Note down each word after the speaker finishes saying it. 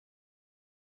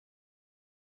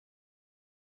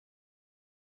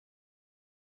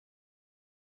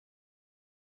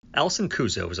Allison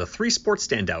Cuozzo was a three-sport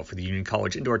standout for the Union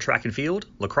College indoor track and field,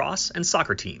 lacrosse, and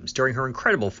soccer teams during her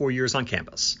incredible 4 years on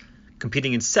campus,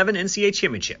 competing in 7 NCAA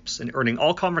championships and earning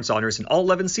all-conference honors in all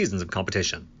 11 seasons of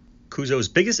competition. Cuozzo's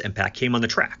biggest impact came on the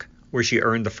track, where she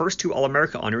earned the first 2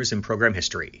 All-America honors in program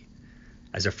history.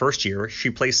 As a first year, she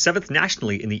placed 7th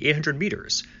nationally in the 800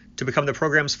 meters to become the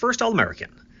program's first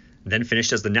All-American, then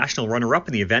finished as the national runner-up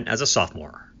in the event as a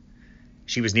sophomore.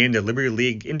 She was named the Liberty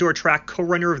League Indoor Track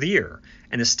Co-Runner of the Year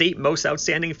and the State Most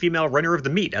Outstanding Female Runner of the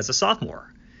Meet as a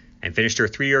sophomore, and finished her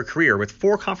 3-year career with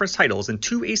 4 conference titles and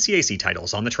 2 ACAC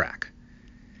titles on the track.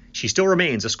 She still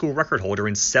remains a school record holder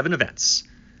in 7 events: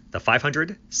 the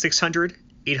 500, 600,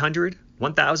 800,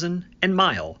 1000, and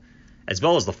mile, as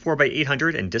well as the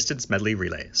 4x800 and distance medley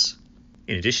relays.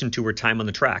 In addition to her time on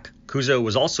the track, Cuozzo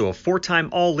was also a 4-time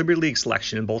All-Liberty League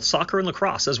selection in both soccer and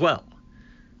lacrosse as well.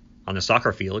 On the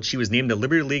soccer field, she was named the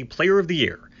Liberty League Player of the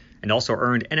Year and also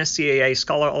earned NSCAA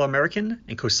Scholar All-American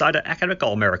and COSADA Academic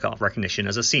All-America recognition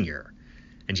as a senior.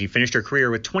 And she finished her career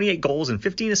with 28 goals and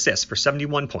 15 assists for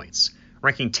 71 points,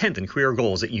 ranking 10th in career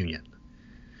goals at Union.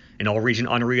 An all-region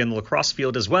honoree on the lacrosse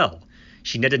field as well,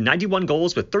 she netted 91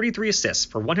 goals with 33 assists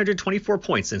for 124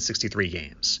 points in 63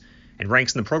 games, and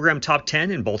ranks in the program top 10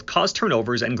 in both caused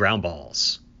turnovers and ground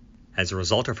balls. As a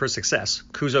result of her success,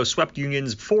 Cuozzo swept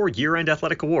Union's 4 year-end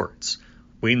athletic awards,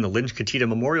 winning the Lynch Catita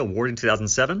Memorial Award in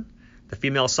 2007, the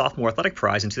Female Sophomore Athletic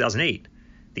Prize in 2008,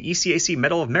 the ECAC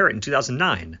Medal of Merit in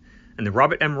 2009, and the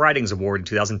Robert M. Ridings Award in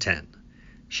 2010.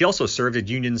 She also served as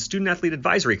Union's Student Athlete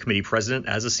Advisory Committee President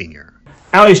as a senior.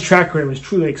 Allie's track career was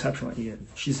truly exceptional at Union.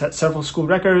 She's set several school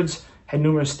records, had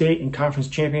numerous state and conference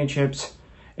championships,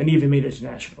 and even made it to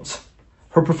nationals.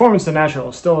 Her performance in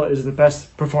nationals still is the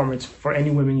best performance for any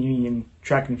women Union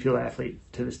track and field athlete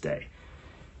to this day.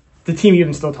 The team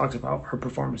even still talks about her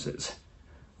performances.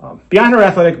 Beyond her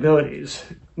athletic abilities,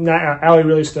 Allie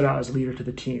really stood out as a leader to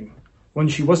the team. When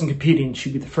she wasn't competing,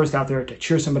 she'd be the first out there to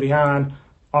cheer somebody on,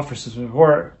 offer some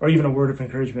support, or even a word of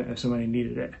encouragement if somebody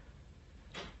needed it.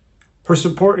 Her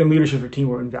support and leadership of her team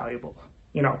were invaluable.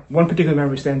 One particular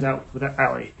memory stands out with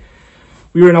Allie.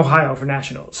 We were in Ohio for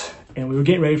nationals, and we were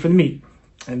getting ready for the meet.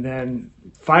 And then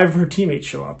 5 of her teammates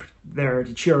show up there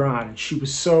to cheer her on. And she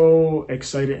was so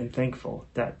excited and thankful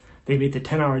that they made the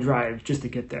 10-hour drive just to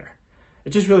get there. It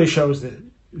just really shows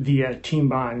the team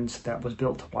bonds that was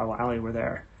built while Allie were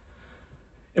there.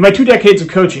 In my 2 decades of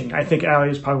coaching, I think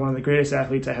Allie is probably one of the greatest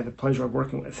athletes I had the pleasure of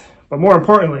working with. But more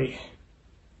importantly,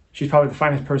 she's probably the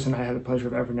finest person I had the pleasure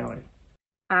of ever knowing.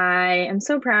 I am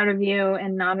so proud of you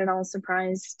and not at all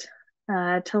surprised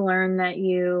to learn that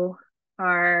you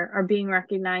are being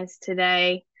recognized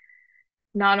today,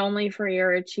 not only for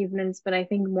your achievements, but I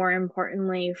think more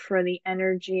importantly for the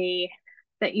energy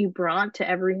that you brought to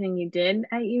everything you did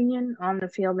at Union, on the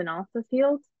field and off the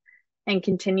field, and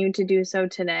continue to do so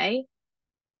today.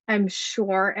 I'm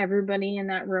sure everybody in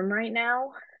that room right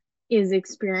now is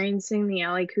experiencing the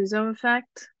Allie Cuozzo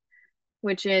effect,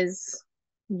 which is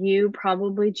you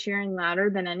probably cheering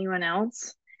louder than anyone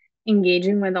else,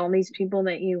 engaging with all these people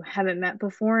that you haven't met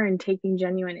before and taking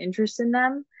genuine interest in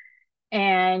them,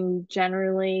 and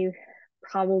generally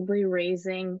probably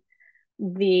raising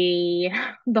the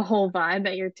whole vibe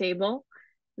at your table.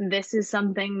 This is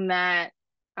something that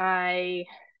I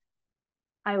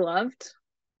loved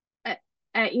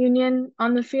at Union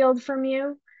on the field from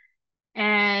you,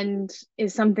 and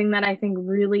is something that I think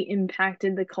really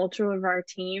impacted the culture of our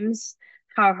teams,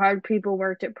 how hard people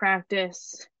worked at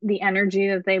practice, the energy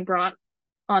that they brought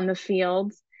on the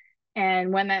field.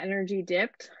 And when that energy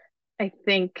dipped, I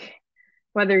think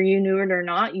whether you knew it or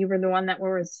not, you were the one that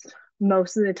was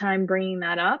most of the time bringing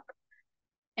that up.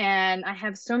 And I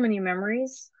have so many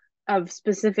memories of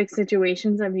specific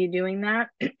situations of you doing that,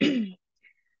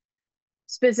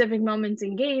 specific moments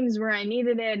in games where I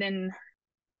needed it. And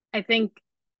I think,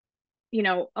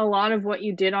 a lot of what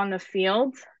you did on the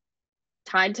field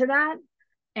tied to that,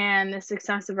 and the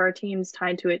success of our teams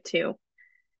tied to it too.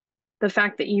 The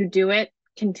fact that you do it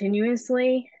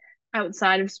continuously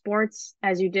outside of sports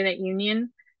as you did at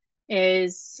Union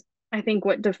is, I think,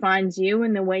 what defines you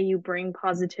and the way you bring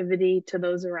positivity to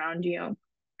those around you.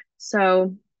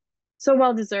 So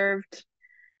well deserved.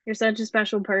 You're such a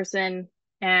special person,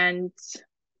 and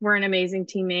we're an amazing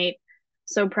teammate.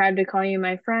 So proud to call you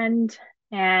my friend,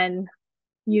 and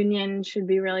Union should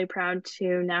be really proud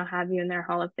to now have you in their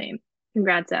Hall of Fame.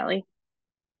 Congrats, Allie.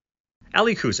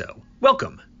 Allie Cuozzo,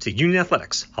 welcome to Union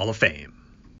Athletics Hall of Fame.